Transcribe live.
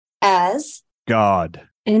as God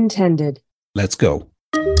intended. Let's go.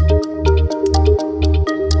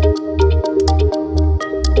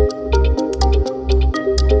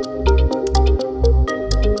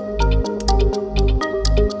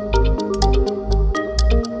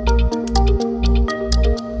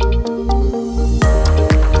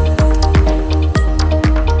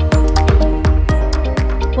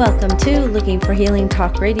 Welcome to Looking for Healing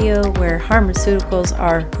Talk Radio, where pharmaceuticals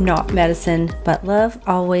are not medicine, but love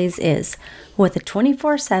always is. With a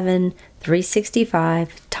 24/7,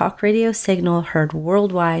 365 talk radio signal heard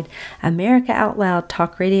worldwide, America Out Loud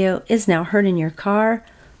Talk Radio is now heard in your car,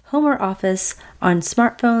 home or office, on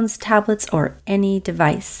smartphones, tablets, or any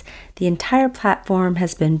device. The entire platform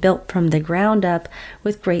has been built from the ground up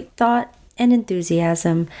with great thought and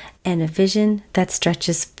enthusiasm and a vision that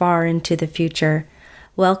stretches far into the future.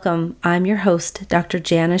 Welcome, I'm your host, Dr.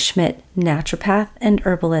 Jana Schmidt, naturopath and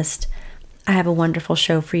herbalist. I have a wonderful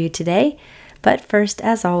show for you today, but first,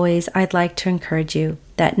 as always, I'd like to encourage you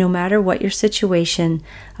that no matter what your situation,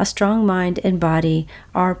 a strong mind and body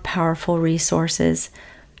are powerful resources.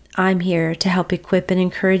 I'm here to help equip and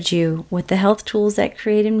encourage you with the health tools that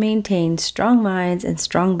create and maintain strong minds and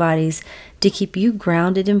strong bodies to keep you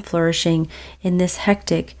grounded and flourishing in this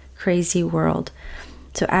hectic, crazy world.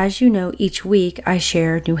 So as you know, each week I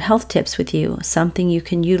share new health tips with you, something you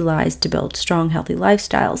can utilize to build strong, healthy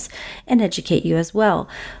lifestyles and educate you as well.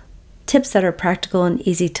 Tips that are practical and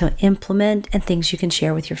easy to implement and things you can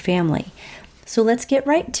share with your family. So let's get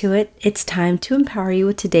right to it. It's time to empower you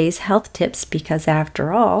with today's health tips because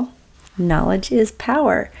after all, knowledge is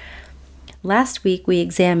power. Last week we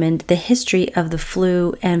examined the history of the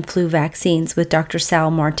flu and flu vaccines with Dr.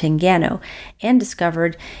 Sal Martingano and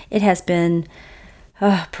discovered it has been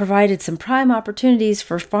provided some prime opportunities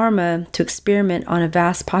for pharma to experiment on a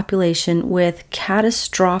vast population with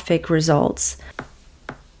catastrophic results.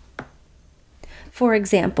 For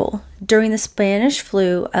example, during the Spanish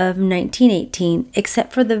flu of 1918,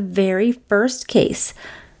 except for the very first case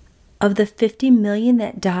of the 50 million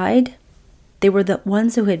that died, they were the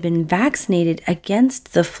ones who had been vaccinated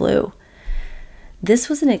against the flu. This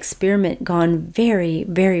was an experiment gone very,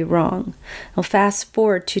 very wrong. Well, fast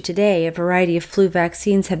forward to today, a variety of flu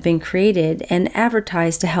vaccines have been created and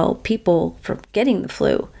advertised to help people from getting the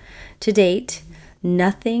flu. To date,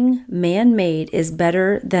 nothing man-made is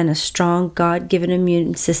better than a strong God-given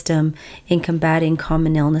immune system in combating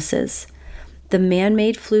common illnesses. The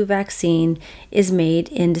man-made flu vaccine is made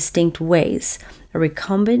in distinct ways. A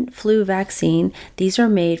recombinant flu vaccine, these are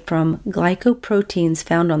made from glycoproteins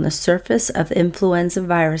found on the surface of influenza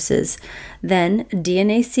viruses. Then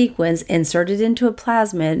DNA sequence inserted into a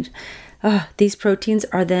plasmid. These proteins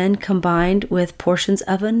are then combined with portions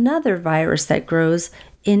of another virus that grows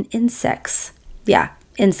in insects.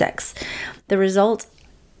 Insects. The result,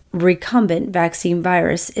 recombinant vaccine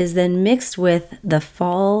virus, is then mixed with the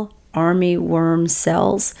fall army worm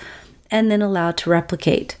cells and then allowed to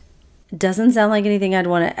replicate. Doesn't sound like anything I'd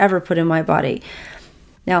want to ever put in my body.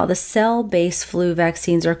 Now, the cell-based flu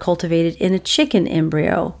vaccines are cultivated in a chicken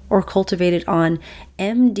embryo or cultivated on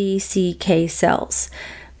MDCK cells.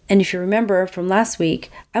 And if you remember from last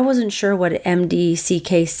week, I wasn't sure what an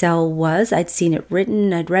MDCK cell was. I'd seen it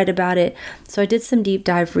written, I'd read about it. So I did some deep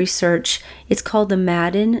dive research. It's called the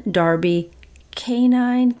Madden-Darby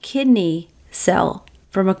canine kidney cell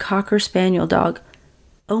from a Cocker Spaniel dog.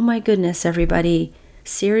 Oh my goodness, everybody.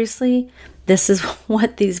 Seriously, this is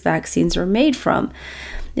what these vaccines are made from.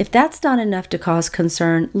 If that's not enough to cause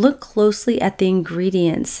concern, look closely at the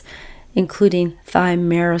ingredients, including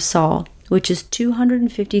thimerosal, which is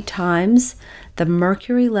 250 times the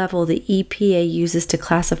mercury level the EPA uses to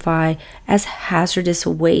classify as hazardous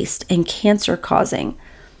waste and cancer-causing.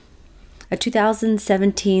 A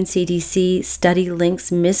 2017 CDC study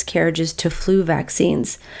links miscarriages to flu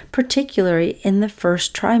vaccines, particularly in the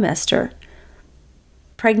first trimester.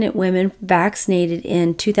 Pregnant women vaccinated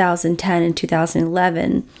in 2010 and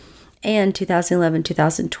 2011 and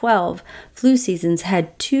 2011-2012 flu seasons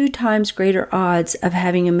had 2 times greater odds of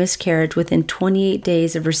having a miscarriage within 28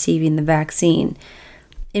 days of receiving the vaccine.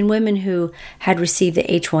 In women who had received the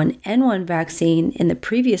H1N1 vaccine in the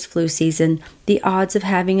previous flu season, the odds of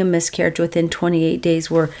having a miscarriage within 28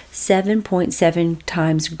 days were 7.7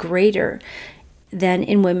 times greater than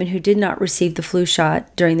in women who did not receive the flu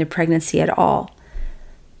shot during their pregnancy at all.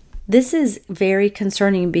 This is very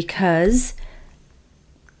concerning because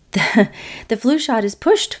the flu shot is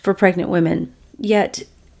pushed for pregnant women, yet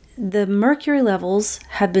the mercury levels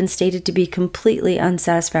have been stated to be completely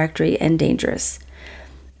unsatisfactory and dangerous.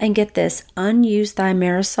 And get this, unused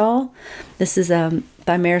thimerosal, this is a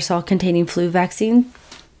thimerosal containing flu vaccine,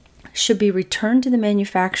 should be returned to the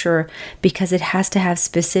manufacturer because it has to have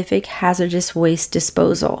specific hazardous waste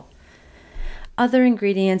disposal. Other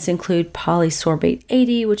ingredients include polysorbate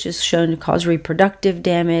 80, which is shown to cause reproductive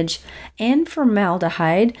damage, and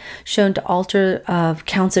formaldehyde, shown to alter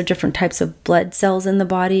counts of different types of blood cells in the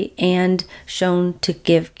body and shown to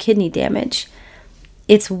give kidney damage.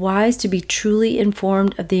 It's wise to be truly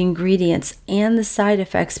informed of the ingredients and the side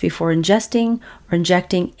effects before ingesting or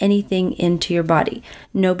injecting anything into your body.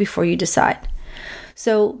 Know before you decide.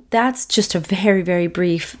 So that's just a very, very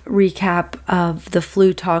brief recap of the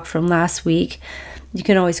flu talk from last week. You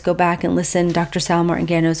can always go back and listen. Dr. Sal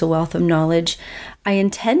Martingano is a wealth of knowledge. I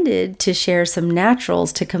intended to share some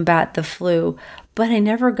naturals to combat the flu, but I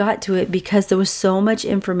never got to it because there was so much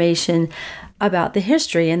information about the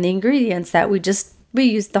history and the ingredients that we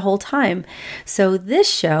used the whole time. So this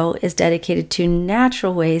show is dedicated to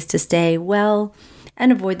natural ways to stay well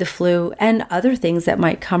and avoid the flu and other things that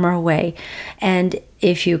might come our way. And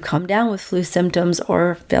if you come down with flu symptoms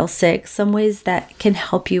or feel sick, some ways that can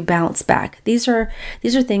help you bounce back. These are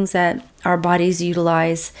things that our bodies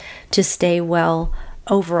utilize to stay well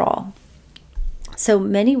overall. So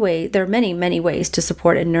there are many ways to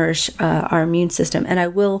support and nourish our immune system. And I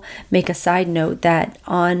will make a side note that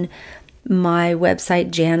on my website,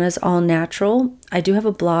 Jana's All Natural, I do have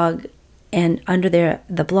a blog, and under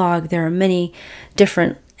the blog, there are many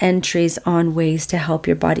different entries on ways to help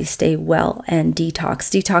your body stay well and detox.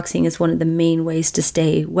 Detoxing is one of the main ways to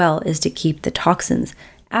stay well, is to keep the toxins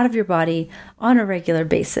out of your body on a regular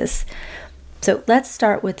basis. So let's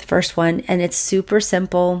start with the first one, and it's super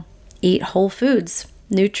simple. Eat whole foods,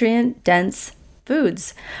 nutrient-dense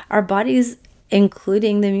foods. Our bodies,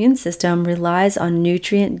 including the immune system, relies on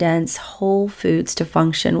nutrient-dense whole foods to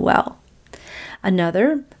function well.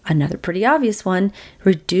 Another pretty obvious one,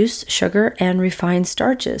 reduce sugar and refined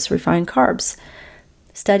starches, refined carbs.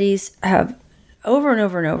 Studies have over and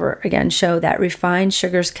over and over again show that refined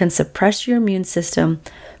sugars can suppress your immune system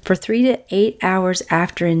for 3 to 8 hours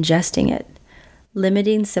after ingesting it.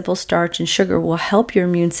 Limiting simple starch and sugar will help your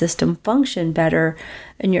immune system function better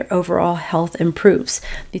and your overall health improves.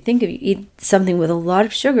 If you eat something with a lot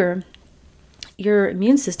of sugar, your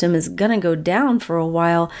immune system is going to go down for a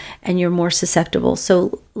while and you're more susceptible.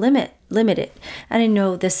 So limit it. And I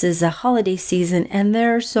know this is a holiday season and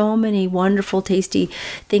there are so many wonderful, tasty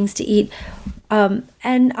things to eat.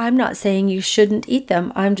 And I'm not saying you shouldn't eat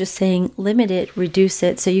them. I'm just saying limit it, reduce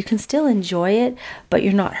it, so you can still enjoy it, but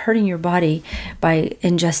you're not hurting your body by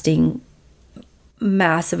ingesting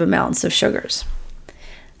massive amounts of sugars.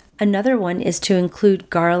 Another one is to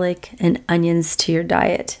include garlic and onions to your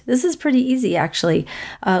diet. This is pretty easy, actually.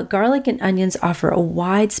 Garlic and onions offer a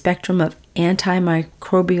wide spectrum of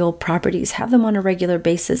antimicrobial properties. Have them on a regular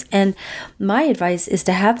basis. And my advice is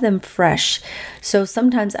to have them fresh. So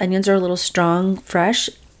sometimes onions are a little strong, fresh,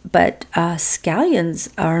 but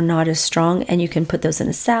scallions are not as strong, and you can put those in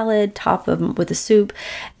a salad, top them with a soup,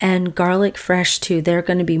 and garlic fresh too. They're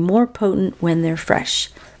going to be more potent when they're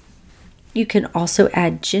fresh. You can also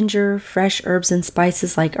add ginger, fresh herbs and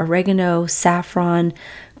spices like oregano, saffron,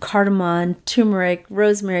 cardamom, turmeric,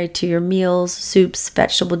 rosemary to your meals, soups,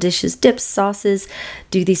 vegetable dishes, dips, sauces.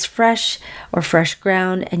 Do these fresh or fresh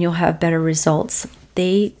ground and you'll have better results.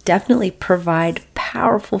 They definitely provide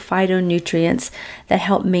powerful phytonutrients that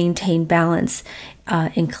help maintain balance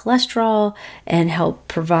in cholesterol and help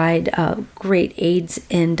provide great aids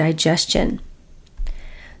in digestion.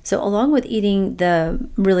 So along with eating the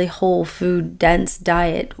really whole food dense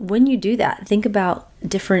diet, when you do that, think about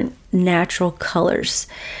different natural colors.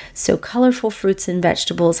 So colorful fruits and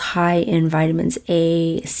vegetables high in vitamins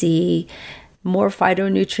A, C, more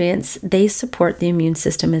phytonutrients, they support the immune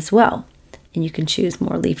system as well. And you can choose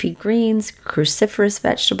more leafy greens, cruciferous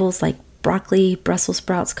vegetables like broccoli, Brussels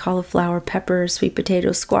sprouts, cauliflower, peppers, sweet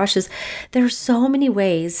potatoes, squashes. There are so many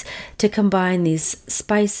ways to combine these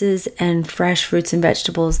spices and fresh fruits and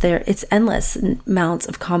vegetables. It's endless amounts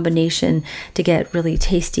of combination to get really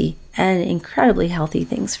tasty and incredibly healthy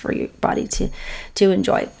things for your body to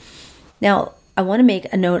enjoy. Now, I want to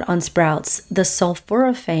make a note on sprouts. The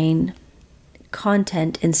sulforaphane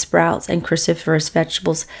content in sprouts and cruciferous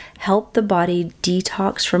vegetables help the body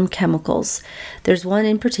detox from chemicals. There's one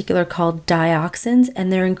in particular called dioxins,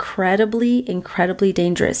 and they're incredibly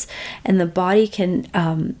dangerous. And the body can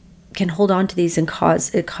hold on to these and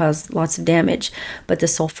cause lots of damage. But the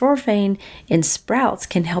sulforaphane in sprouts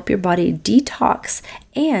can help your body detox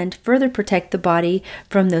and further protect the body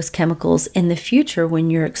from those chemicals in the future when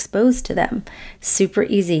you're exposed to them. Super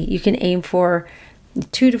easy. You can aim for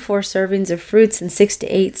 2 to 4 servings of fruits and 6 to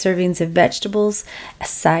 8 servings of vegetables. A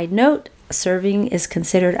side note, a serving is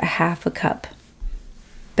considered a half a cup.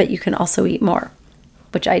 but you can also eat more,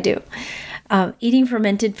 which I do. Eating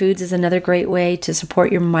fermented foods is another great way to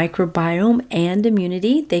support your microbiome and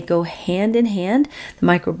immunity. They go hand in hand. The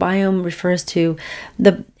microbiome refers to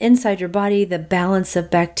the inside your body, the balance of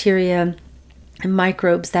bacteria and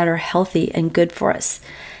microbes that are healthy and good for us.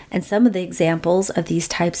 And some of the examples of these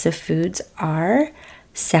types of foods are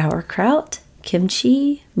sauerkraut,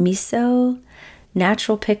 kimchi, miso,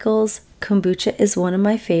 natural pickles. Kombucha is one of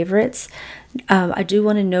my favorites. I do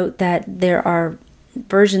want to note that there are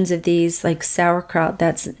versions of these like sauerkraut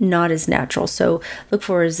that's not as natural. So look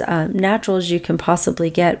for as natural as you can possibly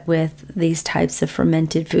get with these types of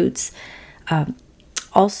fermented foods.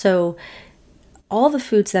 Also, all the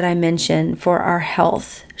foods that I mention for our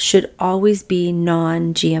health should always be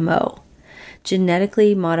non-GMO.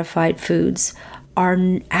 Genetically modified foods are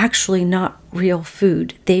actually not real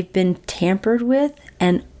food. They've been tampered with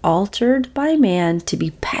and altered by man to be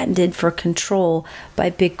patented for control by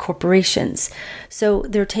big corporations. So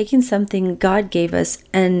they're taking something God gave us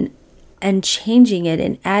and changing it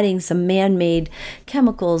and adding some man-made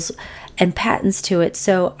chemicals and patents to it.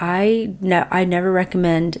 So I never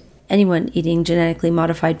recommend anyone eating genetically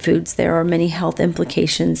modified foods. There are many health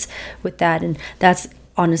implications with that, and that's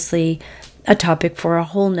honestly a topic for a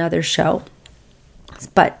whole nother show.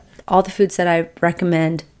 But all the foods that I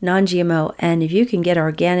recommend, non-GMO, and if you can get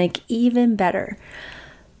organic, even better.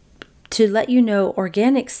 To let you know,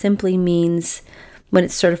 organic simply means, when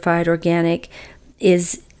it's certified organic,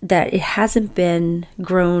 is that it hasn't been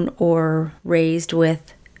grown or raised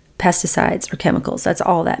with pesticides or chemicals. That's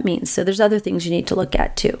all that means. So there's other things you need to look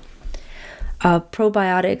at too.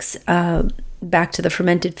 Probiotics, back to the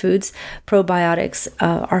fermented foods. Probiotics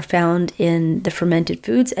are found in the fermented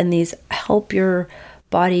foods, and these help your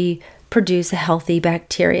body produce a healthy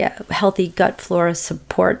bacteria. Healthy gut flora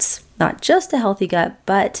supports not just a healthy gut,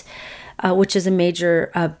 but which is a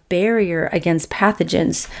major barrier against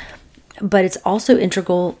pathogens, but it's also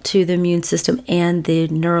integral to the immune system and the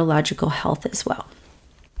neurological health as well.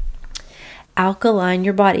 Alkaline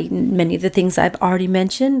your body. Many of the things I've already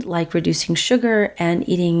mentioned, like reducing sugar and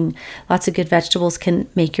eating lots of good vegetables, can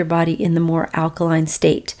make your body in the more alkaline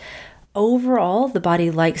state. Overall, the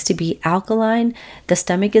body likes to be alkaline. The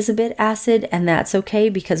stomach is a bit acid, and that's okay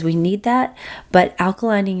because we need that. But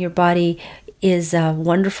alkalining your body is a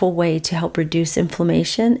wonderful way to help reduce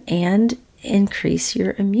inflammation and increase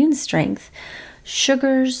your immune strength.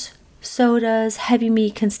 Sugars, sodas, heavy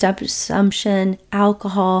meat consumption,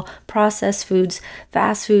 alcohol, processed foods,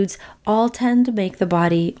 fast foods, all tend to make the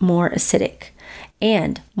body more acidic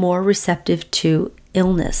and more receptive to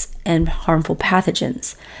illness and harmful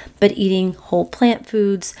pathogens. But eating whole plant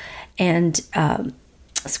foods and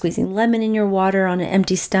squeezing lemon in your water on an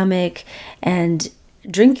empty stomach and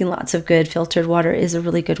drinking lots of good filtered water is a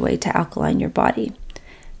really good way to alkaline your body.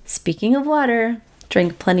 Speaking of water,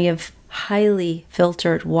 drink plenty of highly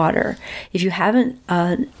filtered water. If you haven't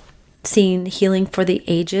seen Healing for the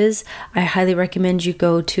Ages, I highly recommend you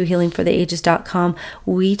go to healingfortheages.com.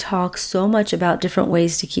 We talk so much about different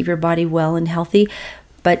ways to keep your body well and healthy,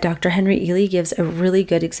 but Dr. Henry Ely gives a really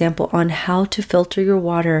good example on how to filter your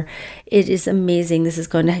water. It is amazing. This is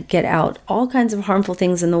going to get out all kinds of harmful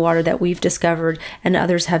things in the water that we've discovered and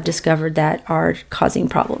others have discovered that are causing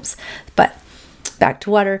problems. But back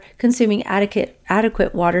to water. Consuming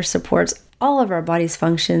adequate water supports all of our body's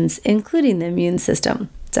functions, including the immune system.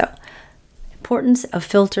 So, importance of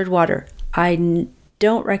filtered water. I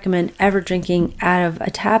don't recommend ever drinking out of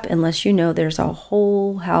a tap unless you know there's a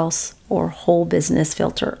whole house or whole business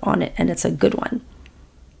filter on it, and it's a good one.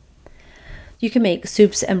 You can make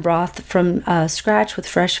soups and broth from scratch with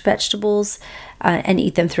fresh vegetables and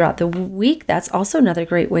eat them throughout the week. That's also another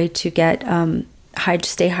great way to get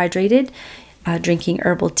stay hydrated. Drinking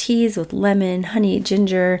herbal teas with lemon, honey,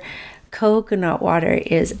 ginger, coconut water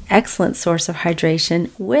is excellent source of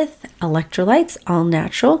hydration with electrolytes, all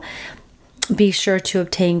natural. Be sure to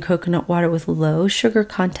obtain coconut water with low sugar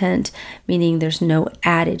content, meaning there's no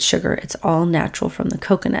added sugar. It's all natural from the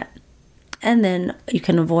coconut. And then you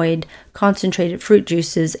can avoid concentrated fruit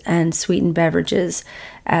juices and sweetened beverages,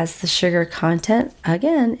 as the sugar content,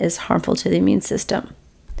 again, is harmful to the immune system.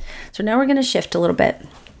 So now we're going to shift a little bit.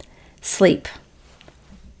 Sleep.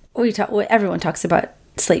 Everyone talks about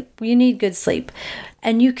sleep. You need good sleep,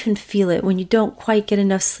 and you can feel it when you don't quite get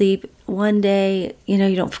enough sleep. One day,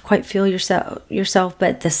 you don't quite feel yourself,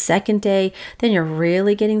 but the second day, then you're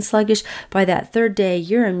really getting sluggish. By that third day,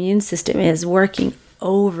 your immune system is working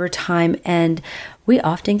overtime, and we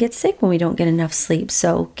often get sick when we don't get enough sleep.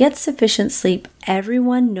 So get sufficient sleep.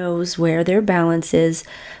 Everyone knows where their balance is,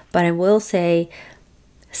 but I will say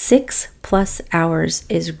 6+ hours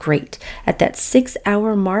is great. At that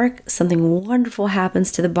 6-hour mark, something wonderful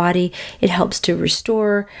happens to the body. It helps to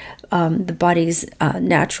restore the body's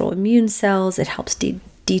natural immune cells. It helps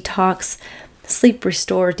detox. Sleep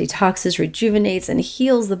restores, detoxes, rejuvenates, and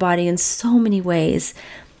heals the body in so many ways.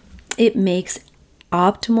 It makes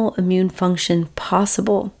optimal immune function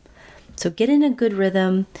possible. So get in a good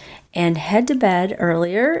rhythm and head to bed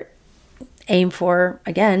earlier. Aim for,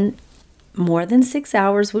 again, more than 6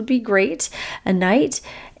 hours would be great a night,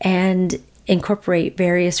 and incorporate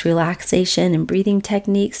various relaxation and breathing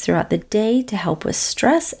techniques throughout the day to help with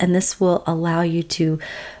stress. And this will allow you to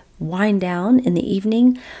wind down in the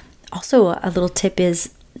evening. Also, a little tip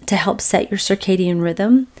is to help set your circadian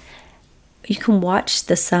rhythm. You can watch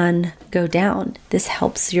the sun go down. This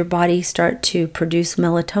helps your body start to produce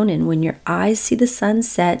melatonin. When your eyes see the sun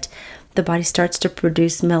set, the body starts to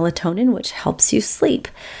produce melatonin, which helps you sleep.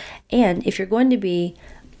 And if you're going to be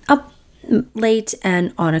up late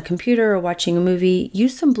and on a computer or watching a movie,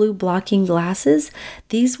 use some blue blocking glasses.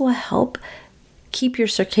 These will help keep your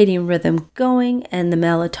circadian rhythm going and the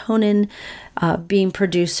melatonin being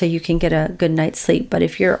produced so you can get a good night's sleep. But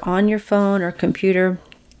if you're on your phone or computer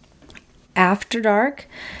after dark,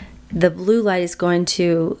 the blue light is going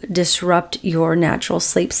to disrupt your natural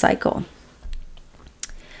sleep cycle.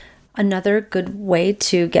 Another good way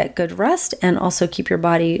to get good rest and also keep your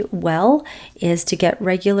body well is to get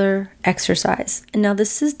regular exercise. And now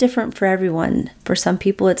this is different for everyone. For some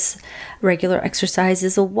people, it's regular exercise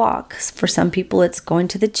is a walk. For some people, it's going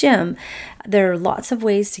to the gym. There are lots of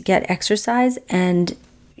ways to get exercise, and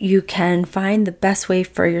you can find the best way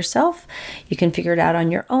for yourself. You can figure it out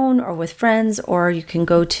on your own or with friends, or you can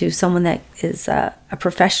go to someone that is a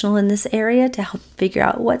professional in this area to help figure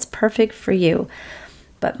out what's perfect for you.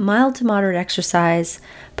 But mild to moderate exercise,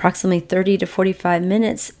 approximately 30 to 45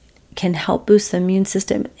 minutes, can help boost the immune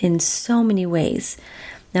system in so many ways.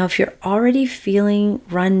 Now, if you're already feeling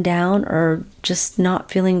run down or just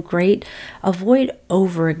not feeling great, avoid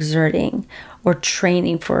overexerting or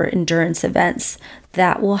training for endurance events.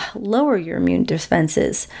 That will lower your immune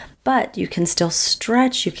defenses. But you can still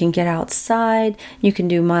stretch, you can get outside, you can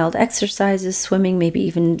do mild exercises, swimming, maybe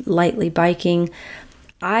even lightly biking.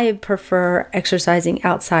 I prefer exercising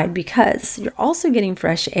outside because you're also getting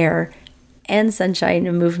fresh air and sunshine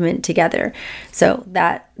and movement together. So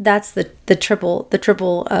that's the triple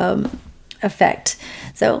effect.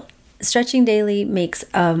 So stretching daily makes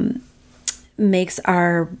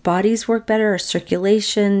our bodies work better, our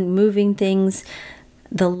circulation, moving things.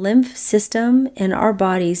 The lymph system in our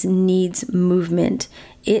bodies needs movement.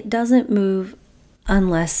 It doesn't move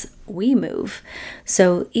unless we move.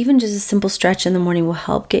 So even just a simple stretch in the morning will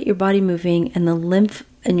help get your body moving and the lymph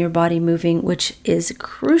in your body moving, which is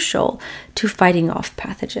crucial to fighting off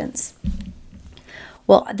pathogens.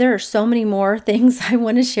 Well, there are so many more things I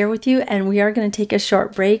want to share with you, and we are going to take a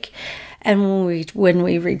short break. And when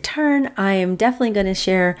we return, I am definitely going to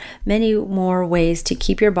share many more ways to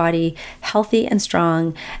keep your body healthy and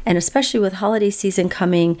strong. And especially with holiday season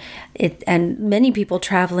coming and many people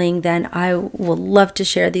traveling, then I will love to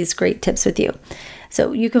share these great tips with you.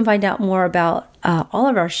 So you can find out more about all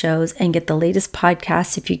of our shows and get the latest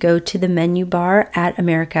podcasts if you go to the menu bar at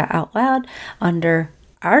America Out Loud under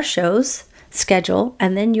our shows schedule,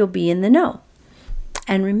 and then you'll be in the know.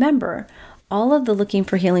 And remember, all of the Looking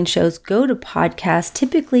for Healing shows go to podcast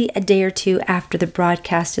typically a day or two after the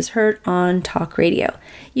broadcast is heard on talk radio.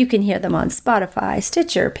 You can hear them on Spotify,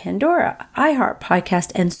 Stitcher, Pandora, iHeart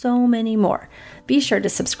Podcast, and so many more. Be sure to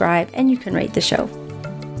subscribe and you can rate the show.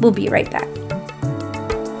 We'll be right back.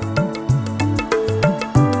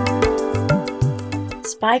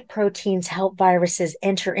 Spike proteins help viruses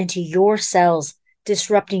enter into your cells,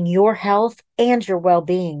 disrupting your health and your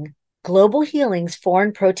well-being. Global Healing's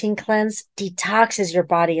Foreign Protein Cleanse detoxes your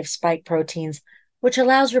body of spike proteins, which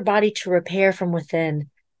allows your body to repair from within,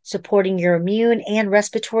 supporting your immune and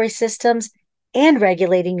respiratory systems and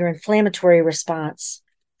regulating your inflammatory response.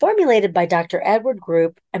 Formulated by Dr. Edward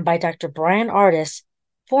Group and by Dr. Brian Ardis,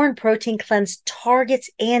 Foreign Protein Cleanse targets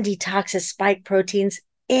and detoxes spike proteins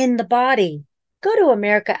in the body. Go to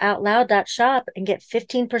AmericaOutloud.shop and get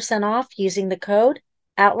 15% off using the code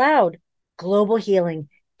OUTLOUD. Global Healing,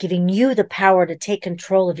 giving you the power to take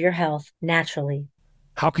control of your health naturally.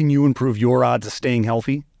 How can you improve your odds of staying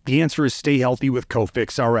healthy? The answer is stay healthy with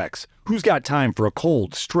Cofix RX. Who's got time for a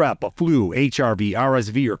cold, strep, a flu, HRV,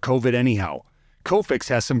 RSV, or COVID anyhow? Cofix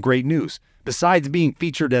has some great news. Besides being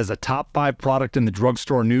featured as a top 5 product in the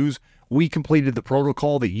drugstore news, we completed the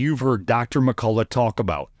protocol that you've heard Dr. McCullough talk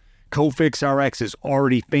about. Cofix RX is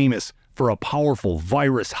already famous for a powerful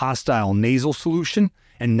virus-hostile nasal solution,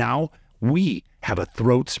 and now we have a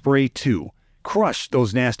throat spray too. Crush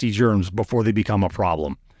those nasty germs before they become a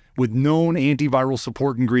problem. With known antiviral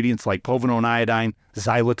support ingredients like povidone iodine,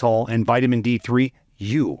 xylitol, and vitamin D3,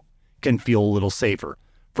 you can feel a little safer.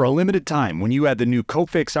 For a limited time, when you add the new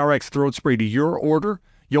Cofix RX throat spray to your order,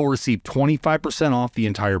 you'll receive 25% off the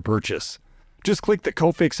entire purchase. Just click the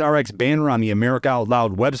Cofix RX banner on the America Out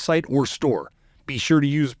Loud website or store. Be sure to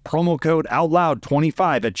use promo code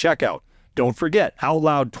OUTLOUD25 at checkout. Don't forget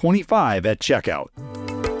OUTLOUD25 at checkout.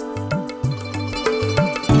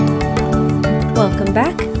 Welcome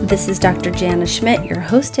back. This is Dr. Jana Schmidt, your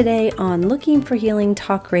host today on Looking for Healing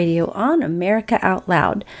Talk Radio on America Out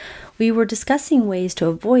Loud. We were discussing ways to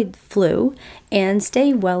avoid flu and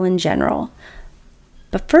stay well in general.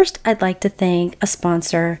 But first, I'd like to thank a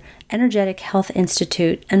sponsor, Energetic Health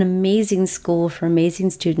Institute, an amazing school for amazing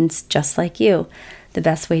students just like you. The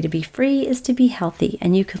best way to be free is to be healthy,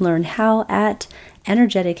 and you can learn how at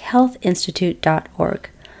energetichealthinstitute.org.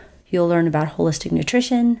 You'll learn about holistic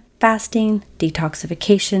nutrition, fasting,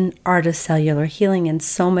 detoxification, art of cellular healing, and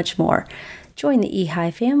so much more. Join the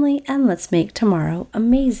EHI family and let's make tomorrow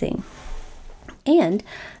amazing. And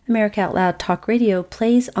America Out Loud Talk Radio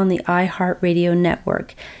plays on the iHeartRadio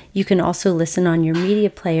network. You can also listen on your media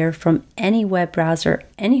player from any web browser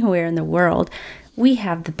anywhere in the world. We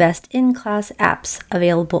have the best in-class apps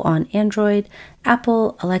available on Android,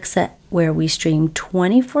 Apple, Alexa, where we stream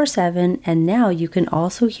 24/7, and now you can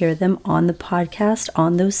also hear them on the podcast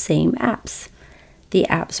on those same apps. The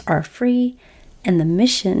apps are free, and the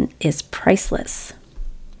mission is priceless.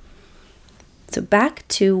 So back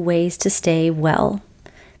to ways to stay well.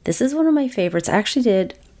 This is one of my favorites. I actually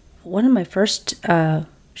did one of my first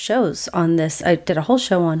shows on this. I did a whole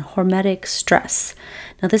show on hormetic stress.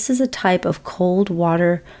 Now, this is a type of cold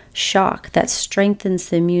water shock that strengthens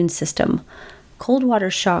the immune system. Cold water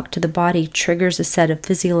shock to the body triggers a set of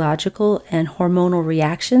physiological and hormonal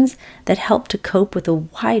reactions that help to cope with a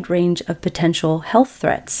wide range of potential health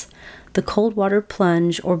threats. The cold water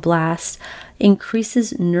plunge or blast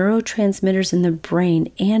increases neurotransmitters in the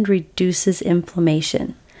brain and reduces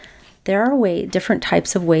inflammation. There are different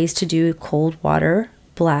types of ways to do cold water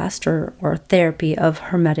blast or therapy of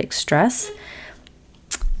hermetic stress.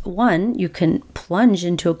 One, you can plunge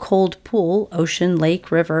into a cold pool, ocean,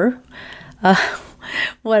 lake, river,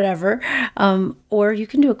 whatever, or you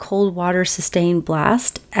can do a cold water sustained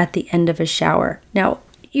blast at the end of a shower. Now,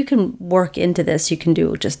 you can work into this. You can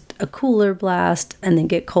do just a cooler blast and then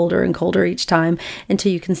get colder and colder each time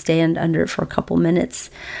until you can stand under it for a couple minutes.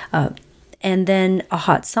 And then a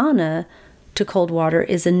hot sauna to cold water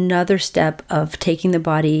is another step of taking the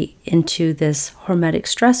body into this hormetic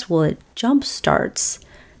stress. Well, it jump starts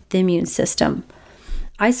the immune system.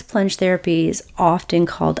 Ice plunge therapy is often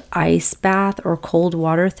called ice bath or cold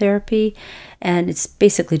water therapy, and it's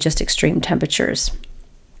basically just extreme temperatures.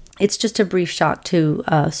 It's just a brief shock to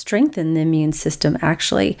strengthen the immune system,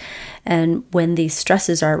 actually. And when these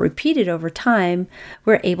stresses are repeated over time,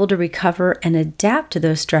 we're able to recover and adapt to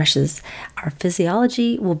those stresses. Our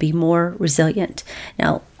physiology will be more resilient.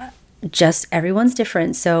 Now, just everyone's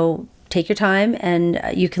different, so take your time, and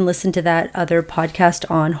you can listen to that other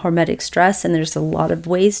podcast on hormetic stress, and there's a lot of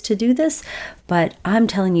ways to do this, but I'm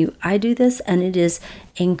telling you, I do this, and it is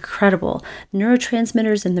incredible.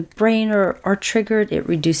 Neurotransmitters in the brain are triggered. It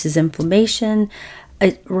reduces inflammation.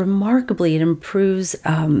 Remarkably, it improves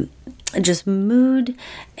just mood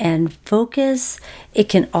and focus. It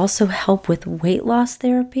can also help with weight loss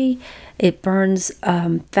therapy. It burns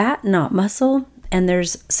fat, not muscle. And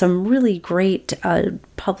there's some really great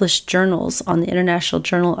published journals on the International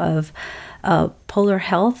Journal of Polar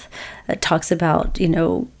Health that talks about,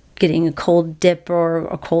 getting a cold dip or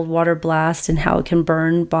a cold water blast and how it can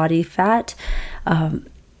burn body fat.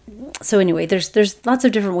 So anyway, there's lots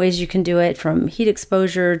of different ways you can do it, from heat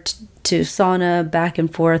exposure to sauna, back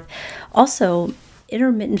and forth. Also,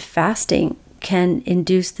 intermittent fasting can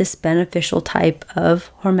induce this beneficial type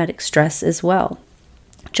of hormetic stress as well.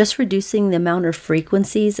 Just reducing the amount of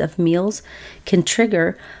frequencies of meals can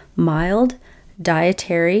trigger mild,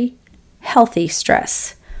 dietary, healthy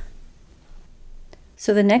stress.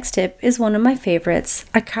 So the next tip is one of my favorites,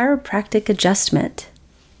 a chiropractic adjustment.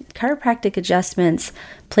 Chiropractic adjustments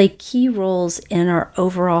play key roles in our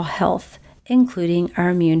overall health, including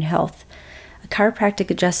our immune health. A chiropractic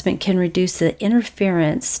adjustment can reduce the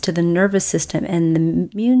interference to the nervous system and the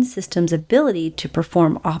immune system's ability to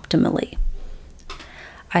perform optimally.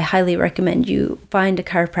 I highly recommend you find a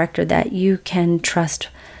chiropractor that you can trust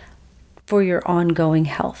for your ongoing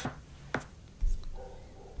health.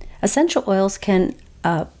 Essential oils can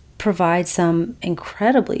provide some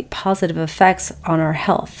incredibly positive effects on our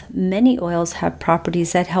health. Many oils have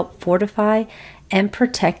properties that help fortify and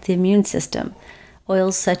protect the immune system.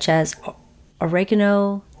 Oils such as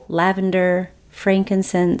oregano, lavender,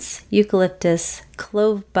 frankincense, eucalyptus,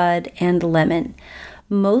 clove bud, and lemon.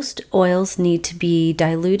 Most oils need to be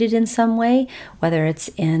diluted in some way, whether it's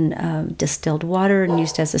in distilled water and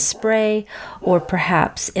used as a spray, or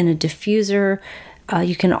perhaps in a diffuser.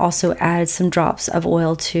 You can also add some drops of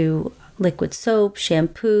oil to liquid soap,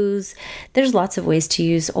 shampoos. There's lots of ways to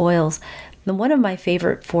use oils. And one of my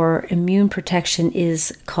favorite for immune protection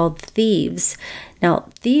is called thieves. Now,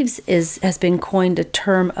 thieves has been coined a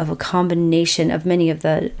term of a combination of many of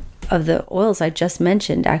the oils I just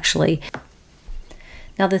mentioned, actually.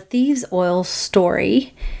 Now, the thieves oil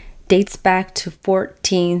story dates back to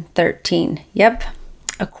 1413. Yep.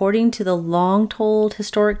 According to the long-told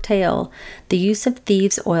historic tale, the use of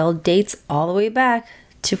thieves' oil dates all the way back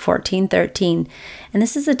to 1413, and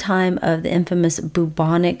this is a time of the infamous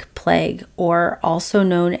bubonic plague, or also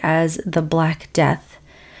known as the Black Death.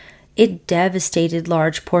 It devastated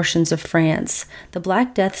large portions of France. The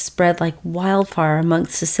Black Death spread like wildfire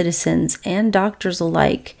amongst the citizens and doctors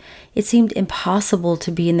alike. It seemed impossible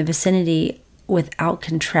to be in the vicinity without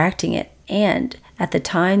contracting it, and at the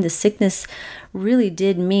time, the sickness really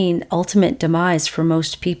did mean ultimate demise for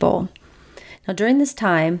most people. Now, during this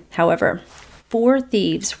time, however, 4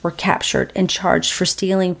 thieves were captured and charged for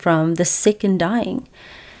stealing from the sick and dying.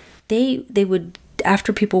 They would,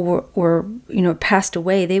 after people were passed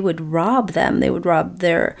away, they would rob them. They would rob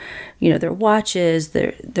their watches,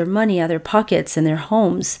 their money out of their pockets and their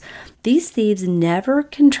homes. These thieves never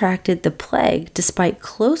contracted the plague despite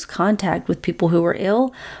close contact with people who were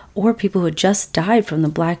ill or people who had just died from the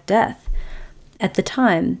Black Death. At the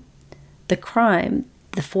time, the crime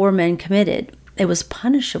the 4 men committed, it was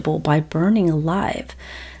punishable by burning alive.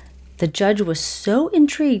 The judge was so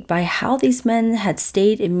intrigued by how these men had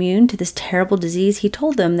stayed immune to this terrible disease, he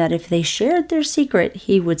told them that if they shared their secret,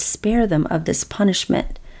 he would spare them of this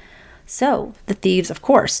punishment. So, the thieves, of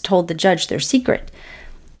course, told the judge their secret.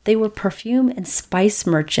 They were perfume and spice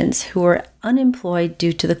merchants who were unemployed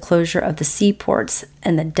due to the closure of the seaports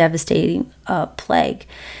and the devastating plague.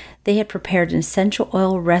 They had prepared an essential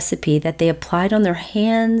oil recipe that they applied on their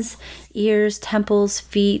hands, ears, temples,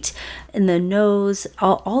 feet, and the nose,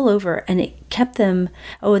 all over, and it kept them.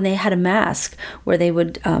 Oh, and they had a mask where they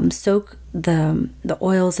would soak the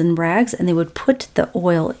oils in rags, and they would put the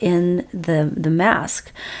oil in the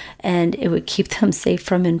mask, and it would keep them safe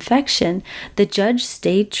from infection. The judge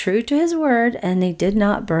stayed true to his word, and they did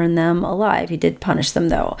not burn them alive. He did punish them,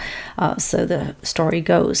 though. So the story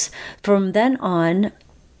goes. From then on,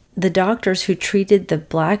 the doctors who treated the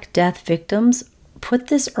Black Death victims put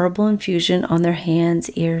this herbal infusion on their hands,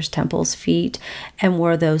 ears, temples, feet, and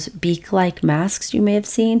wore those beak-like masks you may have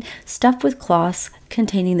seen, stuffed with cloths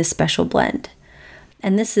containing the special blend.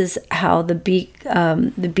 And this is how the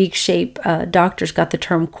beak-shaped doctors got the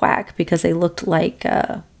term quack, because they looked like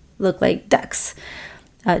ducks.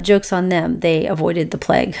 Joke's on them, they avoided the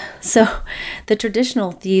plague. So the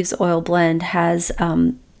traditional thieves oil blend has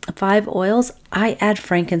 5 oils. I add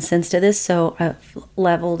frankincense to this, so I've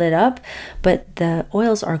leveled it up. But the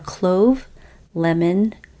oils are clove,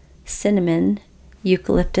 lemon, cinnamon,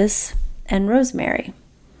 eucalyptus, and rosemary.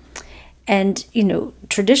 And,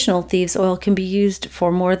 traditional thieves oil can be used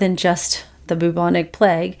for more than just the bubonic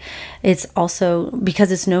plague. It's also,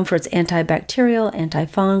 because it's known for its antibacterial,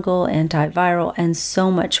 antifungal, antiviral, and so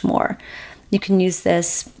much more. You can use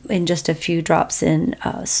this in just a few drops in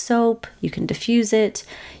soap. You can diffuse it.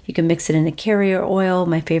 You can mix it in a carrier oil.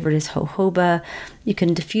 My favorite is jojoba. You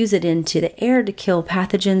can diffuse it into the air to kill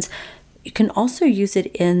pathogens. You can also use it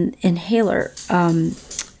in inhaler,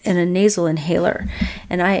 in a nasal inhaler.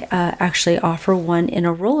 And I actually offer one in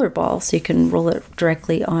a roller ball, so you can roll it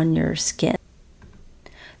directly on your skin.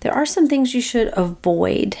 There are some things you should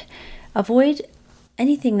avoid. Avoid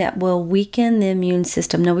anything that will weaken the immune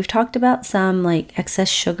system. Now, we've talked about some like excess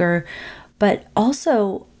sugar, but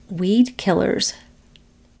also weed killers.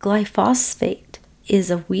 Glyphosate is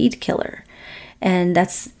a weed killer, and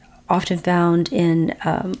that's often found in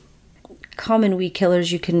common weed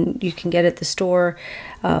killers you can get at the store.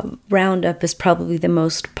 Roundup is probably the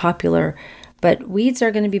most popular, but weeds are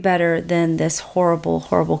going to be better than this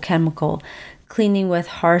horrible chemical. Cleaning with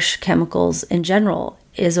harsh chemicals in general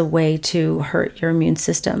is a way to hurt your immune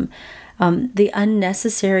system. The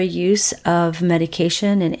unnecessary use of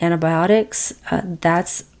medication and antibiotics,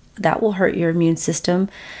 that will hurt your immune system.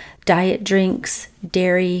 diet drinks,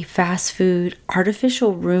 dairy, fast food,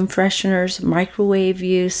 artificial room fresheners, microwave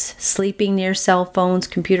use, sleeping near cell phones,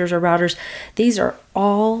 computers, or routers. These are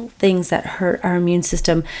all things that hurt our immune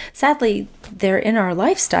system. Sadly, they're in our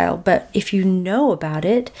lifestyle, but if you know about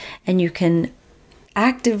it and you can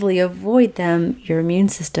actively avoid them, your immune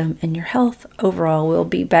system and your health overall will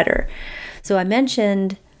be better. So I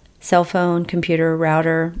mentioned cell phone, computer,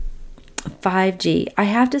 router, 5G. I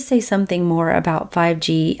have to say something more about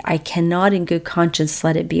 5G. I cannot in good conscience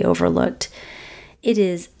let it be overlooked. It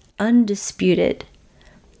is undisputed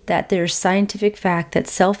that there's scientific fact that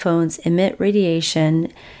cell phones emit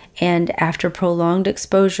radiation, and after prolonged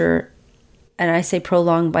exposure, and I say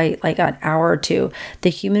prolonged by like an hour or two, the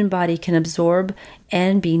human body can absorb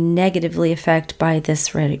and be negatively affected by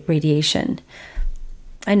this radiation.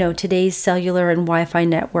 I know today's cellular and Wi-Fi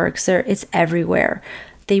networks, it's everywhere.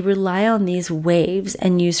 They rely on these waves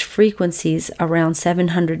and use frequencies around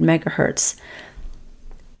 700 megahertz.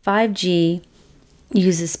 5G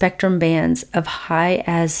uses spectrum bands of high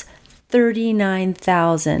as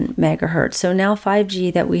 39,000 megahertz. So now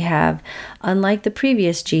 5G that we have, unlike the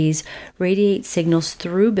previous Gs, radiates signals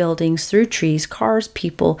through buildings, through trees, cars,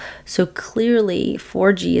 people. So clearly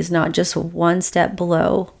 4G is not just one step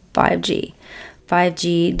below 5G.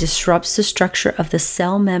 5G disrupts the structure of the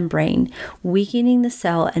cell membrane, weakening the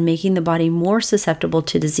cell and making the body more susceptible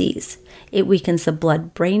to disease. It weakens the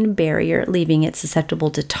blood-brain barrier, leaving it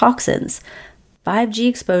susceptible to toxins. 5G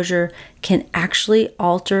exposure can actually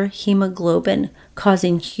alter hemoglobin,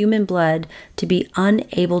 causing human blood to be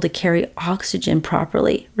unable to carry oxygen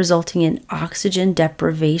properly, resulting in oxygen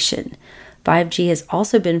deprivation. 5G has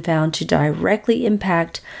also been found to directly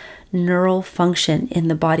impact neural function in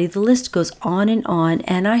the body. The list goes on,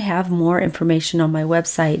 and I have more information on my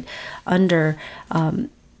website under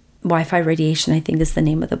Wi-Fi radiation, I think is the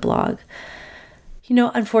name of the blog. You know,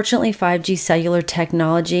 unfortunately, 5G cellular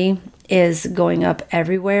technology is going up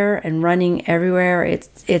everywhere and running everywhere.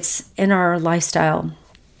 It's in our lifestyle.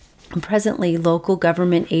 And presently, local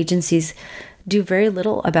government agencies do very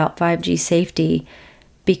little about 5G safety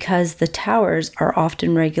because the towers are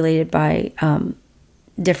often regulated by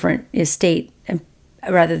different state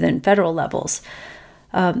rather than federal levels.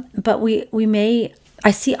 But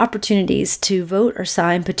I see opportunities to vote or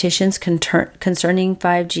sign petitions concerning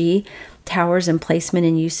 5G towers and placement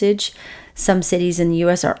and usage. Some cities in the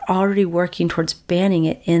U.S. are already working towards banning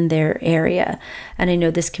it in their area. And I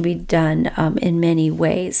know this can be done in many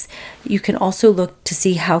ways. You can also look to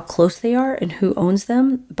see how close they are and who owns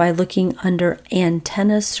them by looking under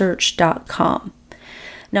antennasearch.com.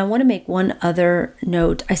 Now, I want to make one other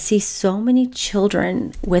note. I see so many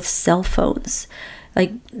children with cell phones,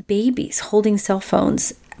 like babies holding cell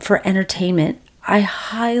phones for entertainment. I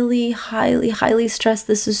highly, highly, highly stress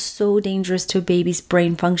this is so dangerous to a baby's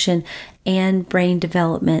brain function and brain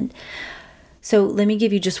development. So let me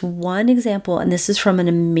give you just one example, and this is from an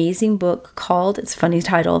amazing book called, it's a funny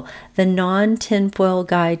title, The Non-Tinfoil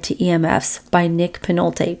Guide to EMFs by Nick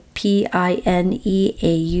Pineault,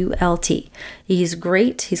 Pineault. He's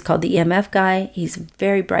great. He's called the EMF guy. He's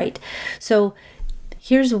very bright. So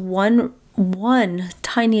here's one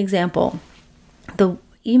tiny example. The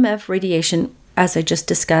EMF radiation, as I just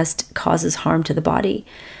discussed, causes harm to the body.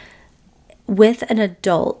 With an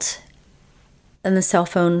adult and the cell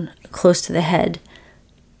phone close to the head,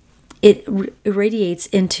 it radiates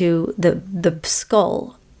into the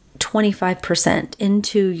skull 25%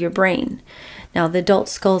 into your brain. Now, the adult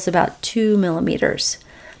skull is about 2 millimeters.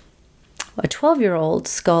 A 12-year-old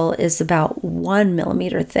skull is about 1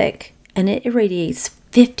 millimeter thick, and it irradiates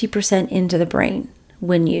 50% into the brain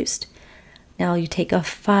when used. Now, you take a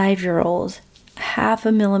 5-year-old,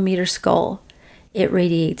 0.5 millimeter skull, it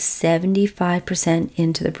radiates 75%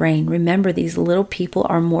 into the brain. Remember, these little people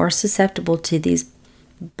are more susceptible to these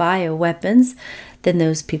bioweapons than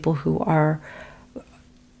those people who are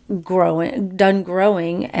done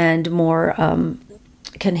growing and more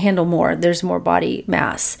can handle more. There's more body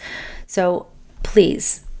mass. So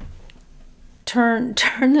please turn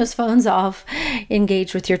those phones off.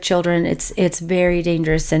 Engage with your children. It's very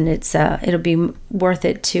dangerous, and it'll be worth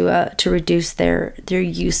it to reduce their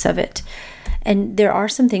use of it. And there are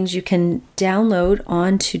some things you can download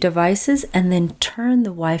onto devices and then turn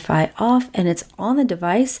the Wi-Fi off, and it's on the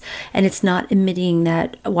device and it's not emitting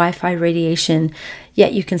that Wi-Fi radiation,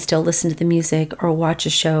 yet you can still listen to the music or watch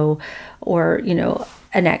a show or,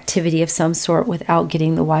 an activity of some sort without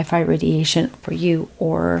getting the Wi-Fi radiation for you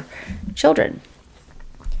or children.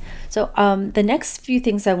 So the next few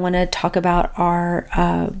things I want to talk about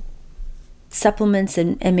are supplements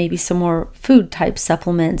and maybe some more food type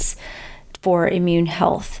supplements for immune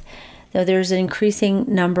health. Now, there's an increasing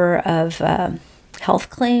number of health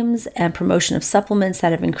claims and promotion of supplements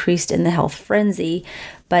that have increased in the health frenzy,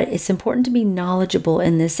 but it's important to be knowledgeable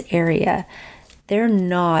in this area. They're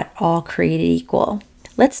not all created equal.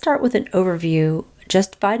 Let's start with an overview,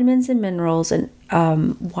 just vitamins and minerals, and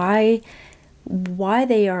why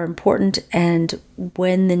they are important and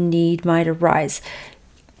when the need might arise.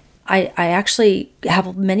 I actually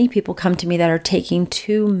have many people come to me that are taking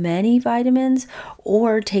too many vitamins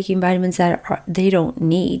or taking vitamins that they don't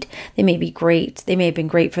need. They may be great. They may have been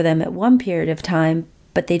great for them at one period of time,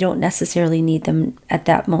 but they don't necessarily need them at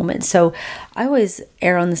that moment. So I always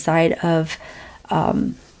err on the side of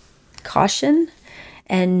caution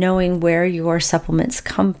and knowing where your supplements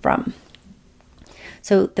come from.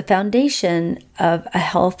 So the foundation of a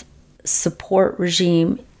health support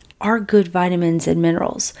regime are good vitamins and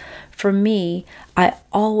minerals. For me, I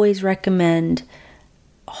always recommend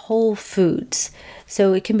whole foods.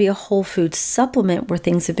 So it can be a whole food supplement where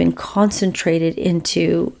things have been concentrated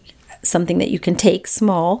into something that you can take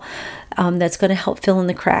small, that's going to help fill in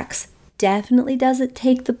the cracks. Definitely doesn't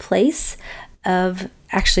take the place of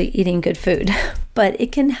actually eating good food, but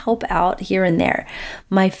it can help out here and there.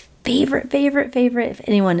 My favorite, if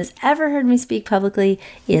anyone has ever heard me speak publicly,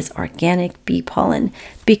 is organic bee pollen,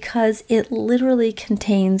 because it literally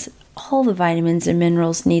contains all the vitamins and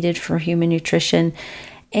minerals needed for human nutrition,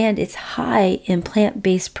 and it's high in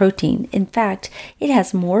plant-based protein. In fact, it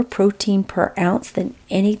has more protein per ounce than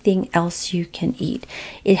anything else you can eat.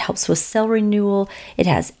 It helps with cell renewal. It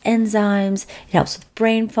has enzymes. It helps with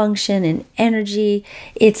brain function and energy.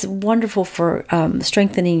 It's wonderful for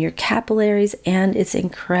strengthening your capillaries, and it's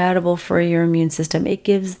incredible for your immune system. It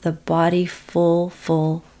gives the body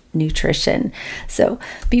full nutrition. So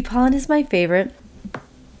bee pollen is my favorite.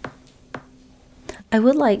 I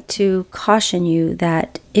would like to caution you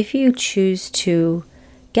that if you choose to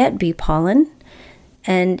get bee pollen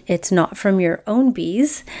and it's not from your own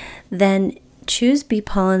bees, then choose bee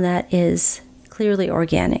pollen that is clearly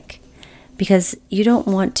organic, because you don't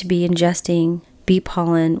want to be ingesting bee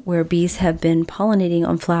pollen where bees have been pollinating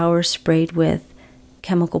on flowers sprayed with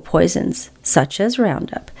chemical poisons such as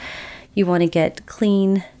Roundup. You want to get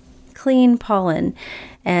clean pollen,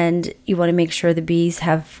 and you want to make sure the bees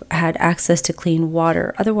have had access to clean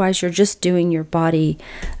water. Otherwise, you're just doing your body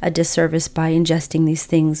a disservice by ingesting these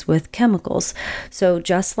things with chemicals. So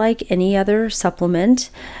just like any other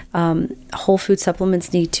supplement, whole food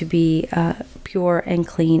supplements need to be pure and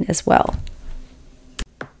clean as well.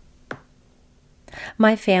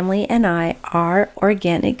 My family and I are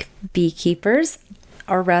organic beekeepers,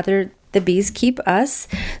 or rather, the bees keep us.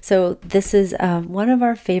 So this is one of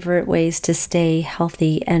our favorite ways to stay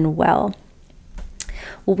healthy and well.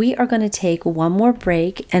 Well, we are going to take one more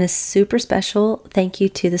break, and a super special thank you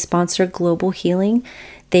to the sponsor, Global Healing.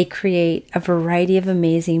 They create a variety of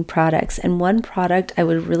amazing products, and one product I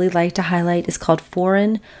would really like to highlight is called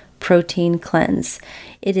Foreign Protein Cleanse.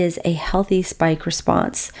 It is a healthy spike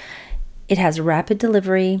response. It has rapid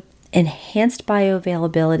delivery, enhanced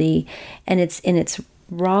bioavailability, and it's in its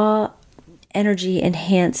raw energy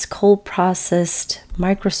enhanced cold processed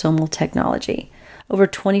microsomal technology. Over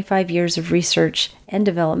 25 years of research and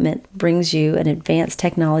development brings you an advanced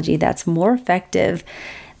technology that's more effective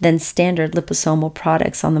than standard liposomal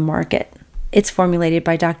products on the market. It's formulated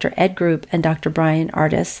by Dr. Ed Group and Dr. Brian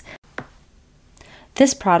Ardis.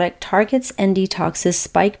 This product targets and detoxes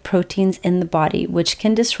spike proteins in the body, which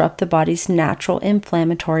can disrupt the body's natural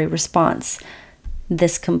inflammatory response.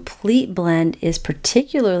 This complete blend is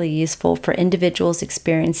particularly useful for individuals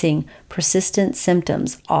experiencing persistent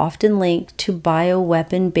symptoms, often linked to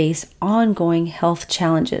bioweapon-based ongoing health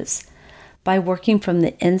challenges. By working from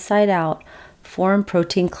the inside out, Foreign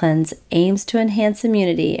Protein Cleanse aims to enhance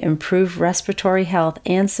immunity, improve respiratory health,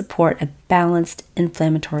 and support a balanced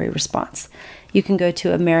inflammatory response. You can go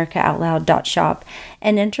to americaoutloud.shop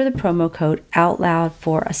and enter the promo code OUTLOUD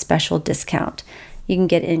for a special discount. You can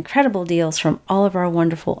get incredible deals from all of our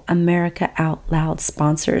wonderful America Out Loud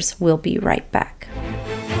sponsors. We'll be right back.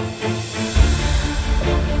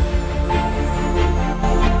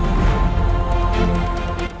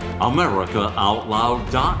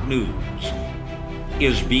 AmericaOutloud.news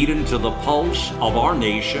is beaten to the pulse of our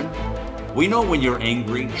nation. We know when you're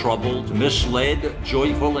angry, troubled, misled,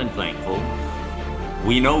 joyful, and thankful.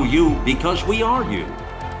 We know you because we are you.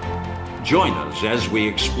 Join us as we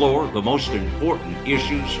explore the most important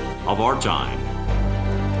issues of our time.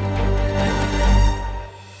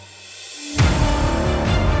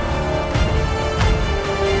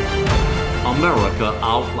 America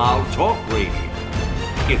Out Loud Talk Radio.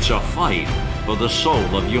 It's a fight for the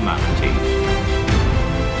soul of humanity.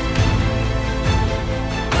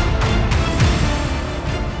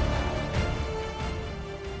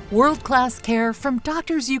 World-class care from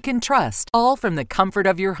doctors you can trust, all from the comfort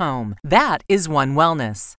of your home. That is One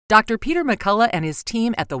Wellness. Dr. Peter McCullough and his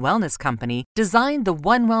team at The Wellness Company designed the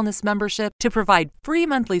One Wellness membership to provide free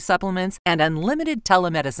monthly supplements and unlimited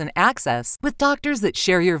telemedicine access with doctors that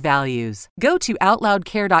share your values. Go to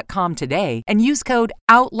OutLoudCare.com today and use code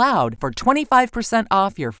OUTLOUD for 25%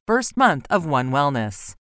 off your first month of One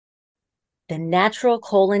Wellness. The Natural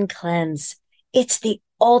Colon Cleanse. It's the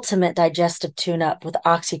ultimate digestive tune-up with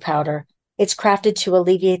Oxy Powder. It's crafted to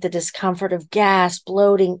alleviate the discomfort of gas,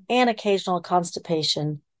 bloating, and occasional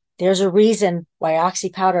constipation. There's a reason why Oxy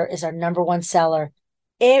Powder is our #1 seller.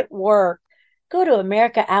 It worked. Go to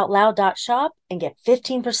AmericaOutloud.shop and get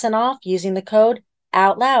 15% off using the code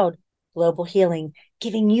OUTLOUD. Global Healing,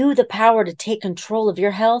 giving you the power to take control of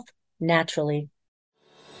your health naturally.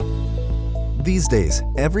 These days,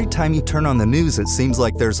 every time you turn on the news, it seems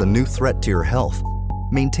like there's a new threat to your health.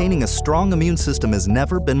 Maintaining a strong immune system has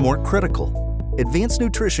never been more critical. Advanced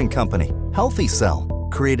nutrition company Healthy Cell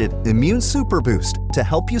created Immune Super Boost to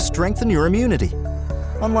help you strengthen your immunity.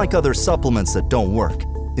 Unlike other supplements that don't work,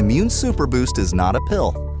 Immune Super Boost is not a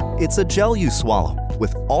pill. It's a gel you swallow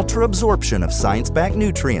with ultra absorption of science-backed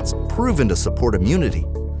nutrients proven to support immunity,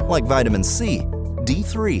 like vitamin C,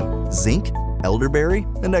 D3, zinc, elderberry,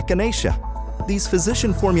 and echinacea. These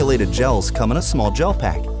physician-formulated gels come in a small gel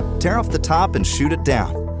pack. Tear off the top and shoot it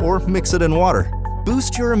down, or mix it in water.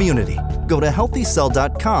 Boost your immunity. Go to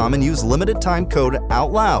HealthyCell.com and use limited time code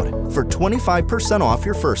OUTLOUD for 25% off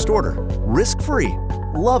your first order. Risk-free.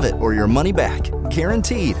 Love it or your money back.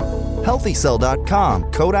 Guaranteed.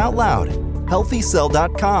 HealthyCell.com code OUTLOUD.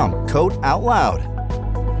 HealthyCell.com code OUTLOUD.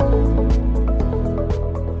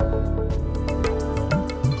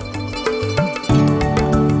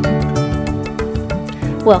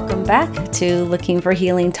 Welcome back to Looking for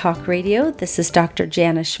Healing Talk Radio. This is Dr.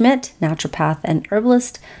 Jana Schmidt, naturopath and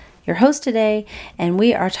herbalist, your host today, and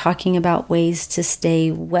we are talking about ways to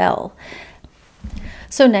stay well.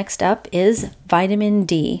 So next up is vitamin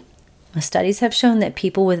D. Studies have shown that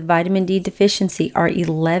people with vitamin D deficiency are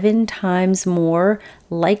 11 times more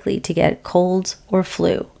likely to get colds or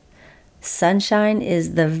flu. Sunshine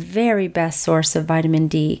is the very best source of vitamin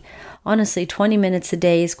D. Honestly, 20 minutes a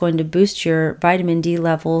day is going to boost your vitamin D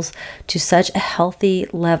levels to such a healthy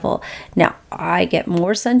level. Now, I get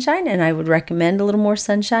more sunshine, and I would recommend a little more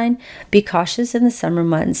sunshine. Be cautious in the summer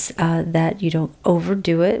months that you don't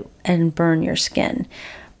overdo it and burn your skin.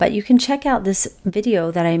 But you can check out this video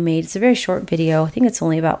that I made. It's a very short video. I think it's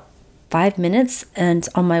only about 5 minutes, and it's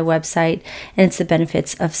on my website, and it's the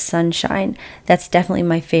benefits of sunshine. That's definitely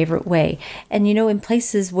my favorite way. And you know, in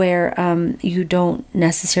places where you don't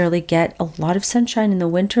necessarily get a lot of sunshine in the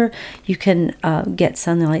winter, you can get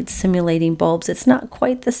sunlight simulating bulbs. It's not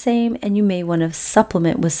quite the same, and you may want to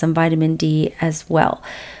supplement with some vitamin D as well.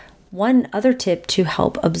 One other tip to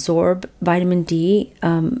help absorb vitamin D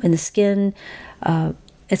in the skin,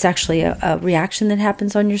 it's actually a reaction that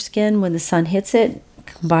happens on your skin when the sun hits it,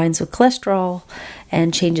 combines with cholesterol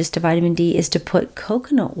and changes to vitamin D, is to put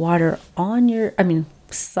coconut water on your,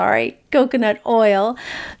 coconut oil.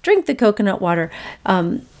 Drink the coconut water.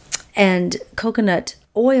 And coconut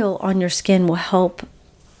oil on your skin will help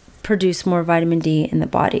produce more vitamin D in the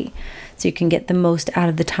body, so you can get the most out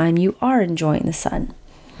of the time you are enjoying the sun.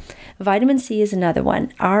 Vitamin C is another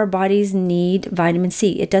one. Our bodies need vitamin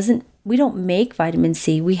C. We don't make vitamin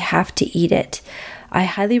C, we have to eat it. I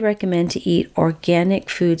highly recommend to eat organic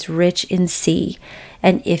foods rich in C.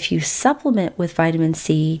 And if you supplement with vitamin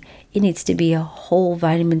C, it needs to be a whole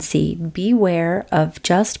vitamin C. Beware of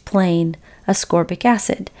just plain ascorbic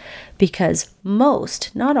acid, because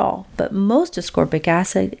most, not all, but most ascorbic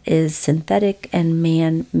acid is synthetic and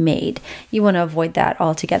man-made. You want to avoid that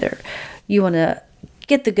altogether. You want to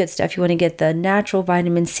get the good stuff. You want to get the natural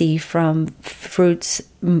vitamin C from fruits.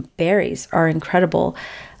 Berries are incredible.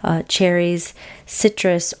 Cherries,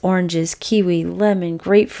 citrus, oranges, kiwi, lemon,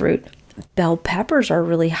 grapefruit. Bell peppers are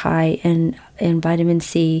really high in vitamin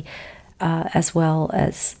C, as well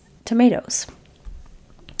as tomatoes.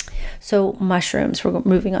 So mushrooms, we're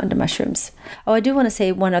moving on to mushrooms. Oh, I do want to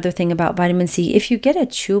say one other thing about vitamin C. If you get a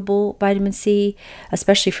chewable vitamin C,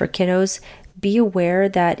 especially for kiddos, be aware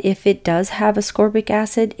that if it does have ascorbic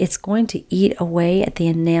acid, it's going to eat away at the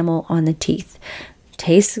enamel on the teeth.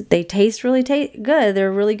 They taste really good.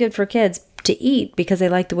 They're really good for kids to eat because they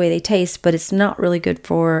like the way they taste, but it's not really good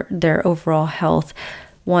for their overall health.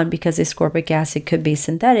 One, because the ascorbic acid could be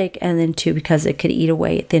synthetic, and then two, because it could eat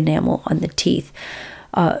away at the enamel on the teeth.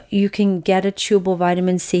 You can get a chewable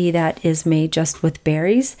vitamin C that is made just with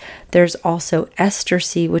berries. There's also ester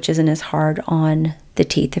C, which isn't as hard on the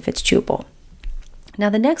teeth if it's chewable. Now,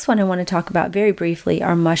 the next one I want to talk about very briefly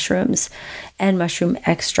are mushrooms and mushroom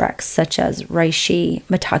extracts such as reishi,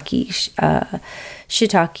 maitake,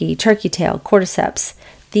 shiitake, turkey tail, cordyceps.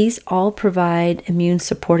 These all provide immune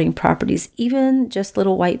supporting properties. Even just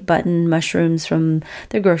little white button mushrooms from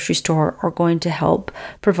the grocery store are going to help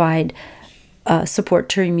provide support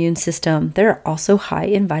to your immune system. They're also high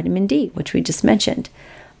in vitamin D, which we just mentioned.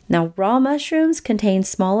 Now, raw mushrooms contain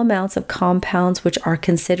small amounts of compounds which are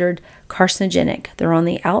considered carcinogenic. They're on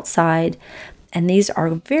the outside, and these are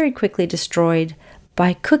very quickly destroyed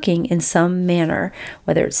by cooking in some manner,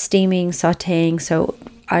 whether it's steaming, sauteing. So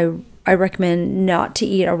I recommend not to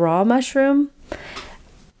eat a raw mushroom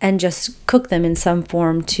and just cook them in some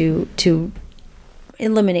form to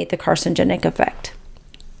eliminate the carcinogenic effect.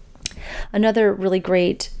 Another really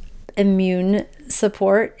great immune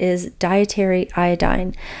support is dietary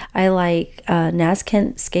iodine. I like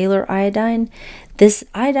Nascent scalar iodine. This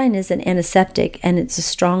iodine is an antiseptic and it's a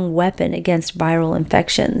strong weapon against viral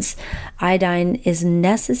infections. Iodine is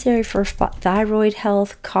necessary for thyroid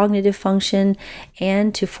health, cognitive function,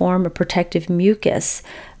 and to form a protective mucus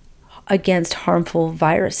against harmful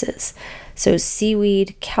viruses. So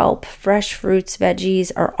seaweed, kelp, fresh fruits,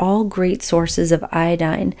 veggies are all great sources of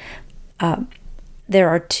iodine. There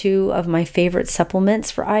are two of my favorite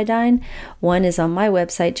supplements for iodine. One is on my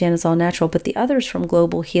website, Jana's All Natural, but the other is from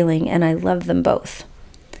Global Healing, and I love them both.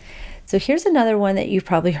 So here's another one that you've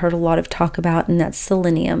probably heard a lot of talk about, and that's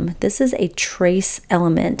selenium. This is a trace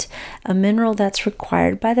element, a mineral that's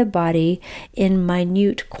required by the body in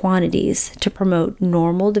minute quantities to promote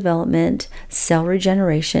normal development, cell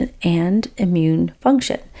regeneration, and immune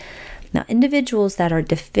function. Now, individuals that are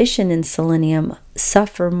deficient in selenium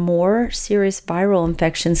suffer more serious viral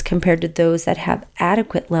infections compared to those that have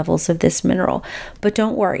adequate levels of this mineral. But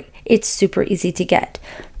don't worry, it's super easy to get.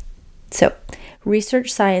 So,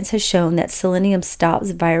 research science has shown that selenium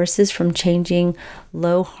stops viruses from changing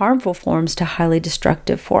low harmful forms to highly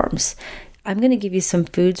destructive forms. I'm going to give you some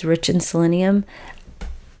foods rich in selenium.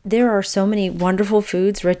 There are so many wonderful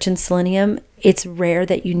foods rich in selenium. It's rare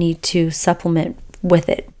that you need to supplement with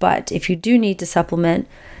it, but if you do need to supplement,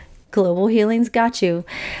 Global Healing's got you.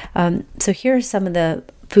 So here are some of the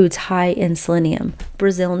foods high in selenium.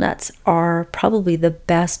 Brazil nuts are probably the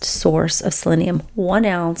best source of selenium. 1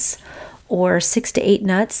 ounce or 6 to 8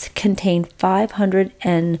 nuts contain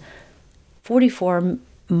 544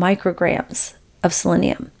 micrograms of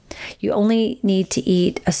selenium. You only need to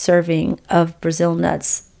eat a serving of Brazil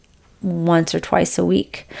nuts once or twice a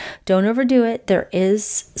week. Don't overdo it. There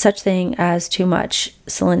is such thing as too much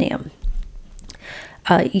selenium.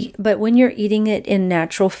 But when you're eating it in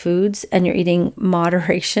natural foods and you're eating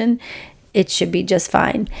moderation, it should be just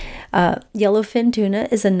fine. Yellowfin tuna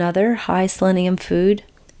is another high selenium food.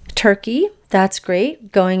 Turkey, that's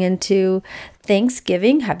great. Going into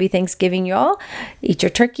Thanksgiving. Happy Thanksgiving, y'all. Eat your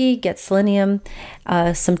turkey, get selenium,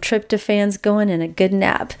 some tryptophans going, and a good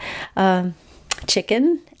nap.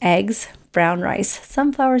 Chicken, eggs, brown rice,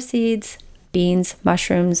 sunflower seeds, beans,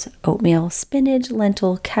 mushrooms, oatmeal, spinach,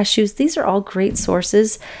 lentil, cashews. These are all great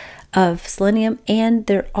sources of selenium, and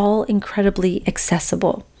they're all incredibly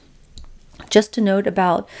accessible. Just a note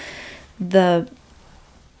about the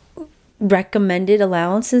recommended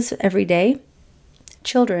allowances every day.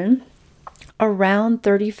 Children, around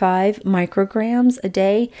 35 micrograms a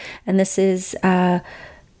day, and this is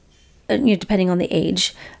depending on the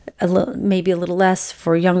age, maybe a little less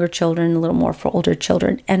for younger children, a little more for older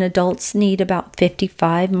children. And adults need about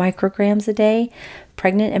 55 micrograms a day.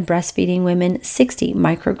 Pregnant and breastfeeding women, 60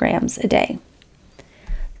 micrograms a day.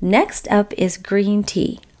 Next up is green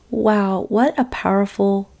tea. Wow, what a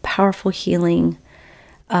powerful, powerful healing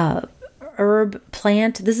herb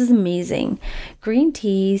plant. This is amazing. Green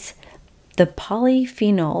teas, the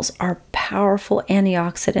polyphenols are powerful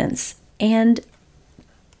antioxidants and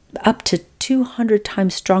up to 200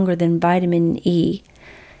 times stronger than vitamin E.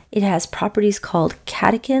 It has properties called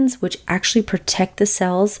catechins, which actually protect the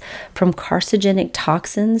cells from carcinogenic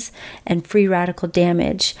toxins and free radical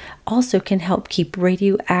damage. Also can help keep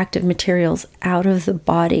radioactive materials out of the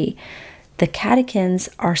body. The catechins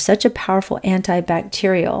are such a powerful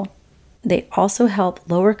antibacterial. They also help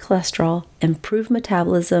lower cholesterol, improve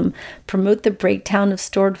metabolism, promote the breakdown of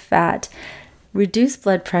stored fat, reduce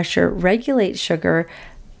blood pressure, regulate sugar,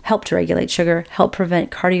 help to regulate sugar, help prevent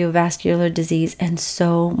cardiovascular disease, and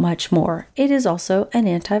so much more. It is also an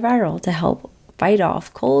antiviral to help fight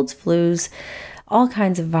off colds, flus, all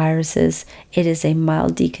kinds of viruses. It is a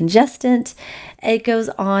mild decongestant. It goes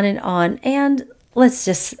on. And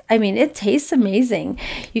it tastes amazing.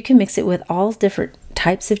 You can mix it with all different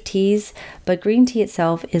types of teas, but green tea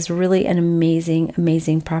itself is really an amazing,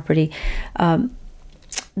 amazing property.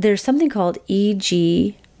 there's something called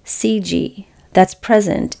EGCG that's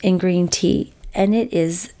present in green tea, and it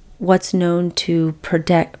is what's known to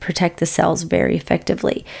protect the cells very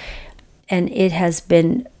effectively. And it has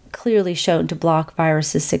been clearly shown to block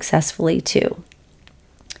viruses successfully too.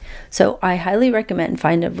 So I highly recommend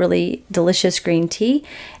find a really delicious green tea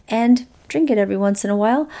and drink it every once in a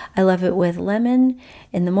while. I love it with lemon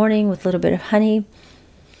in the morning with a little bit of honey.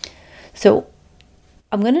 So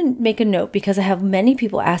I'm going to make a note because I have many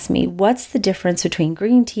people ask me, what's the difference between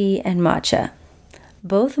green tea and matcha?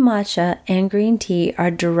 Both matcha and green tea are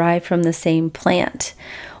derived from the same plant.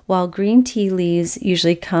 While green tea leaves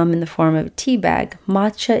usually come in the form of a tea bag,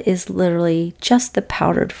 matcha is literally just the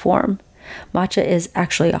powdered form. Matcha is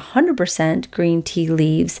actually 100% green tea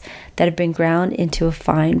leaves that have been ground into a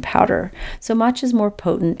fine powder. So matcha is more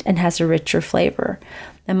potent and has a richer flavor.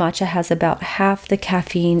 And matcha has about half the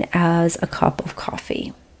caffeine as a cup of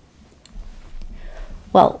coffee.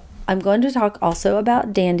 Well, I'm going to talk also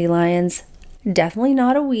about dandelions. Definitely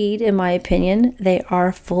not a weed, in my opinion. They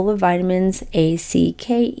are full of vitamins A, C,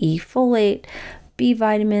 K, E, folate, B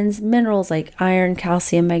vitamins, minerals like iron,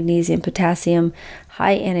 calcium, magnesium, potassium,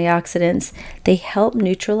 high antioxidants. They help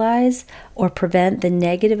neutralize or prevent the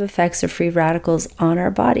negative effects of free radicals on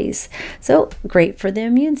our bodies. So great for the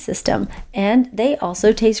immune system. And they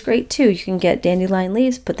also taste great too. You can get dandelion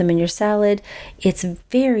leaves, put them in your salad. It's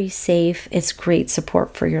very safe. It's great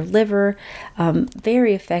support for your liver,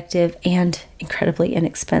 very effective and incredibly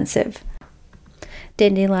inexpensive.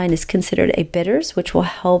 Dandelion is considered a bitters, which will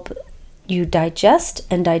help you digest,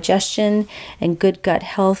 and digestion and good gut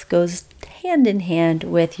health goes hand in hand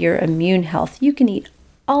with your immune health. You can eat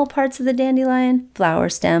all parts of the dandelion, flower,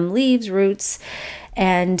 stem, leaves, roots,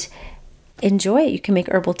 and enjoy it. You can make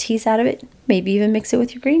herbal teas out of it, maybe even mix it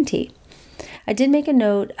with your green tea. I did make a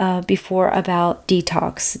note before about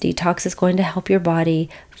detox. Detox is going to help your body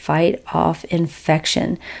fight off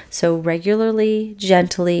infection. So regularly,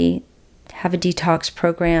 gently, have a detox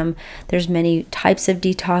program. There's many types of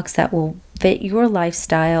detox that will fit your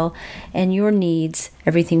lifestyle and your needs.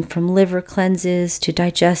 Everything from liver cleanses to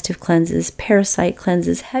digestive cleanses, parasite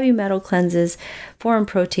cleanses, heavy metal cleanses, foreign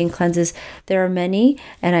protein cleanses. There are many,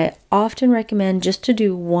 and I often recommend just to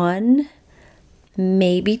do one,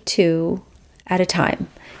 maybe two at a time.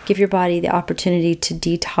 Give your body the opportunity to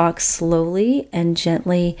detox slowly and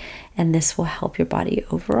gently, and this will help your body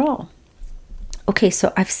overall. Okay,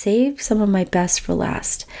 so I've saved some of my best for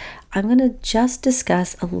last. I'm going to just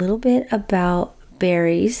discuss a little bit about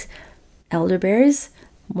berries, elderberries,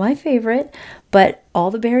 my favorite, but all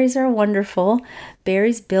the berries are wonderful.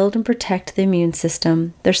 Berries build and protect the immune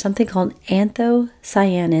system. There's something called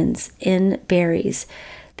anthocyanins in berries.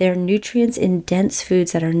 They're nutrients in dense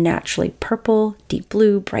foods that are naturally purple, deep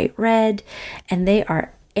blue, bright red, and they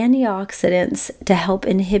are antioxidants to help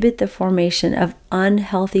inhibit the formation of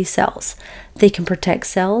unhealthy cells. They can protect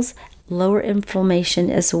cells, lower inflammation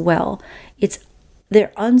as well.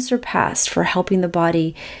 They're unsurpassed for helping the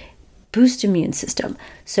body boost immune system.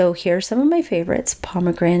 So here are some of my favorites: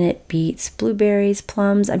 pomegranate, beets, blueberries,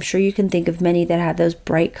 plums. I'm sure you can think of many that have those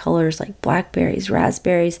bright colors like blackberries,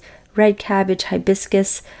 raspberries, red cabbage,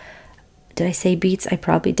 hibiscus. Did I say beets? I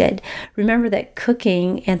probably did. Remember that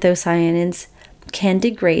cooking anthocyanins can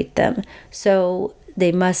degrade them, so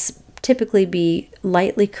they must typically be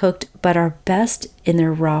lightly cooked but are best in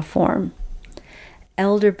their raw form.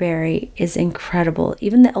 Elderberry is incredible.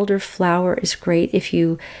 Even the elderflower is great if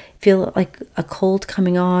you feel like a cold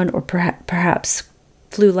coming on or perhaps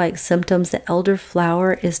flu-like symptoms. The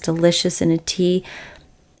elderflower is delicious in a tea.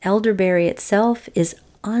 Elderberry itself is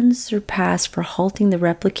unsurpassed for halting the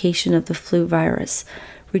replication of the flu virus,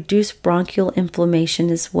 reduce bronchial inflammation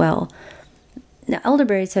as well. Now,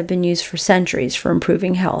 elderberries have been used for centuries for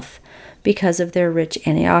improving health because of their rich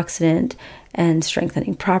antioxidant and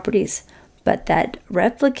strengthening properties. But that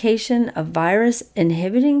replication of virus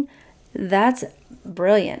inhibiting, that's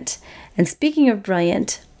brilliant. And speaking of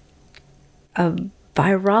brilliant, a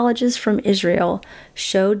virologist from Israel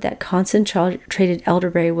showed that concentrated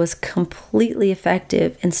elderberry was completely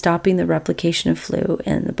effective in stopping the replication of flu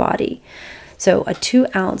in the body. So a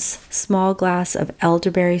 2-ounce small glass of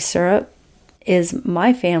elderberry syrup is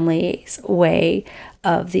my family's way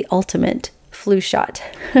of the ultimate flu shot.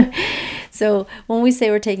 So when we say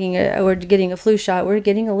we're getting a flu shot, we're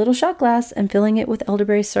getting a little shot glass and filling it with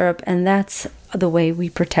elderberry syrup, and that's the way we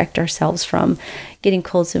protect ourselves from getting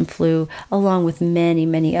colds and flu, along with many,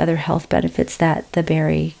 many other health benefits that the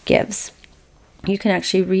berry gives. You can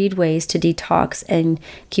actually read ways to detox and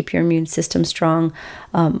keep your immune system strong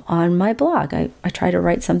on my blog. I try to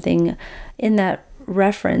write something in that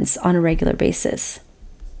reference on a regular basis.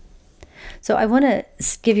 So I want to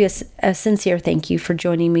give you a sincere thank you for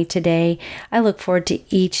joining me today. I look forward to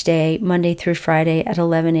each day, Monday through Friday at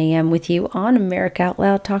 11 a.m. with you on America Out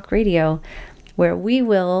Loud Talk Radio, where we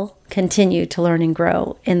will continue to learn and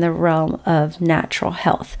grow in the realm of natural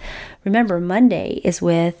health. Remember, Monday is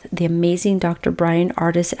with the amazing Dr. Brian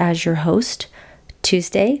Artis as your host.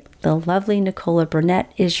 Tuesday, the lovely Nicola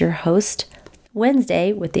Burnett is your host.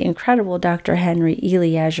 Wednesday, with the incredible Dr. Henry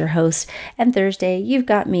Ely as your host. And Thursday, you've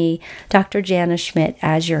got me, Dr. Jana Schmidt,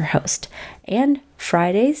 as your host. And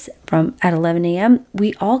Fridays at 11 a.m.,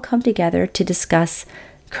 we all come together to discuss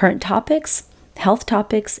current topics, health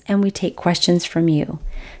topics, and we take questions from you.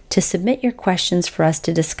 To submit your questions for us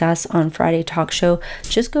to discuss on Friday Talk Show,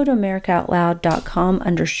 just go to americaoutloud.com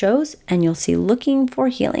under shows and you'll see Looking for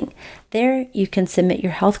Healing. There you can submit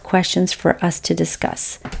your health questions for us to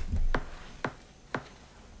discuss.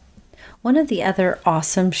 One of the other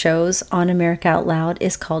awesome shows on America Out Loud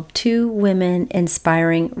is called Two Women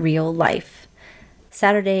Inspiring Real Life.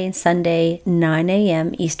 Saturday and Sunday, 9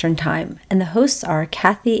 a.m. Eastern Time. And the hosts are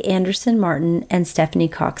Kathy Anderson Martin and Stephanie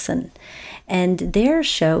Coxon. And their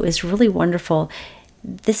show is really wonderful.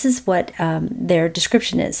 This is what their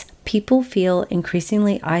description is. People feel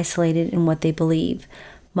increasingly isolated in what they believe,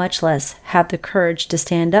 much less have the courage to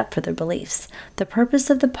stand up for their beliefs. The purpose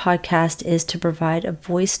of the podcast is to provide a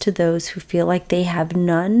voice to those who feel like they have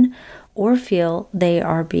none or feel they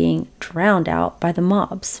are being drowned out by the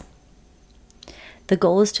mobs. The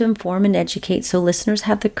goal is to inform and educate so listeners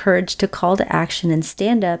have the courage to call to action and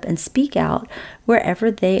stand up and speak out wherever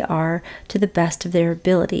they are to the best of their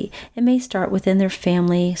ability. It may start within their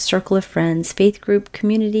family, circle of friends, faith group,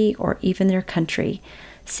 community, or even their country.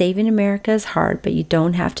 Saving America is hard, but you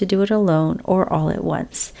don't have to do it alone or all at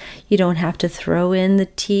once. You don't have to throw in the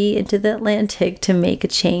tea into the Atlantic to make a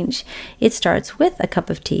change. It starts with a cup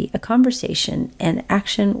of tea, a conversation, and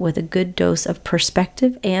action with a good dose of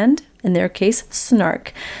perspective and, in their case,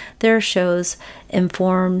 snark. Their shows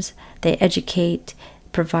informs, they educate,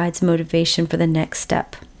 provides motivation for the next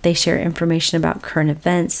step. They share information about current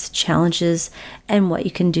events, challenges, and what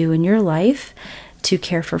you can do in your life to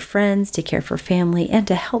care for friends, to care for family, and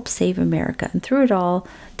to help save America. And through it all,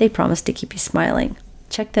 they promise to keep you smiling.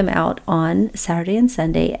 Check them out on Saturday and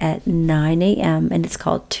Sunday at 9 a.m. and it's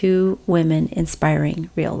called Two Women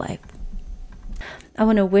Inspiring Real Life. I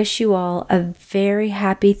want to wish you all a very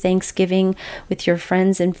happy Thanksgiving with your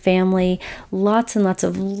friends and family. Lots and lots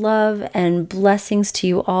of love and blessings to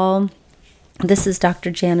you all. This is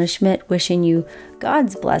Dr. Jana Schmidt wishing you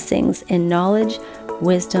God's blessings in knowledge,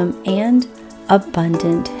 wisdom, and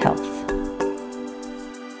abundant health.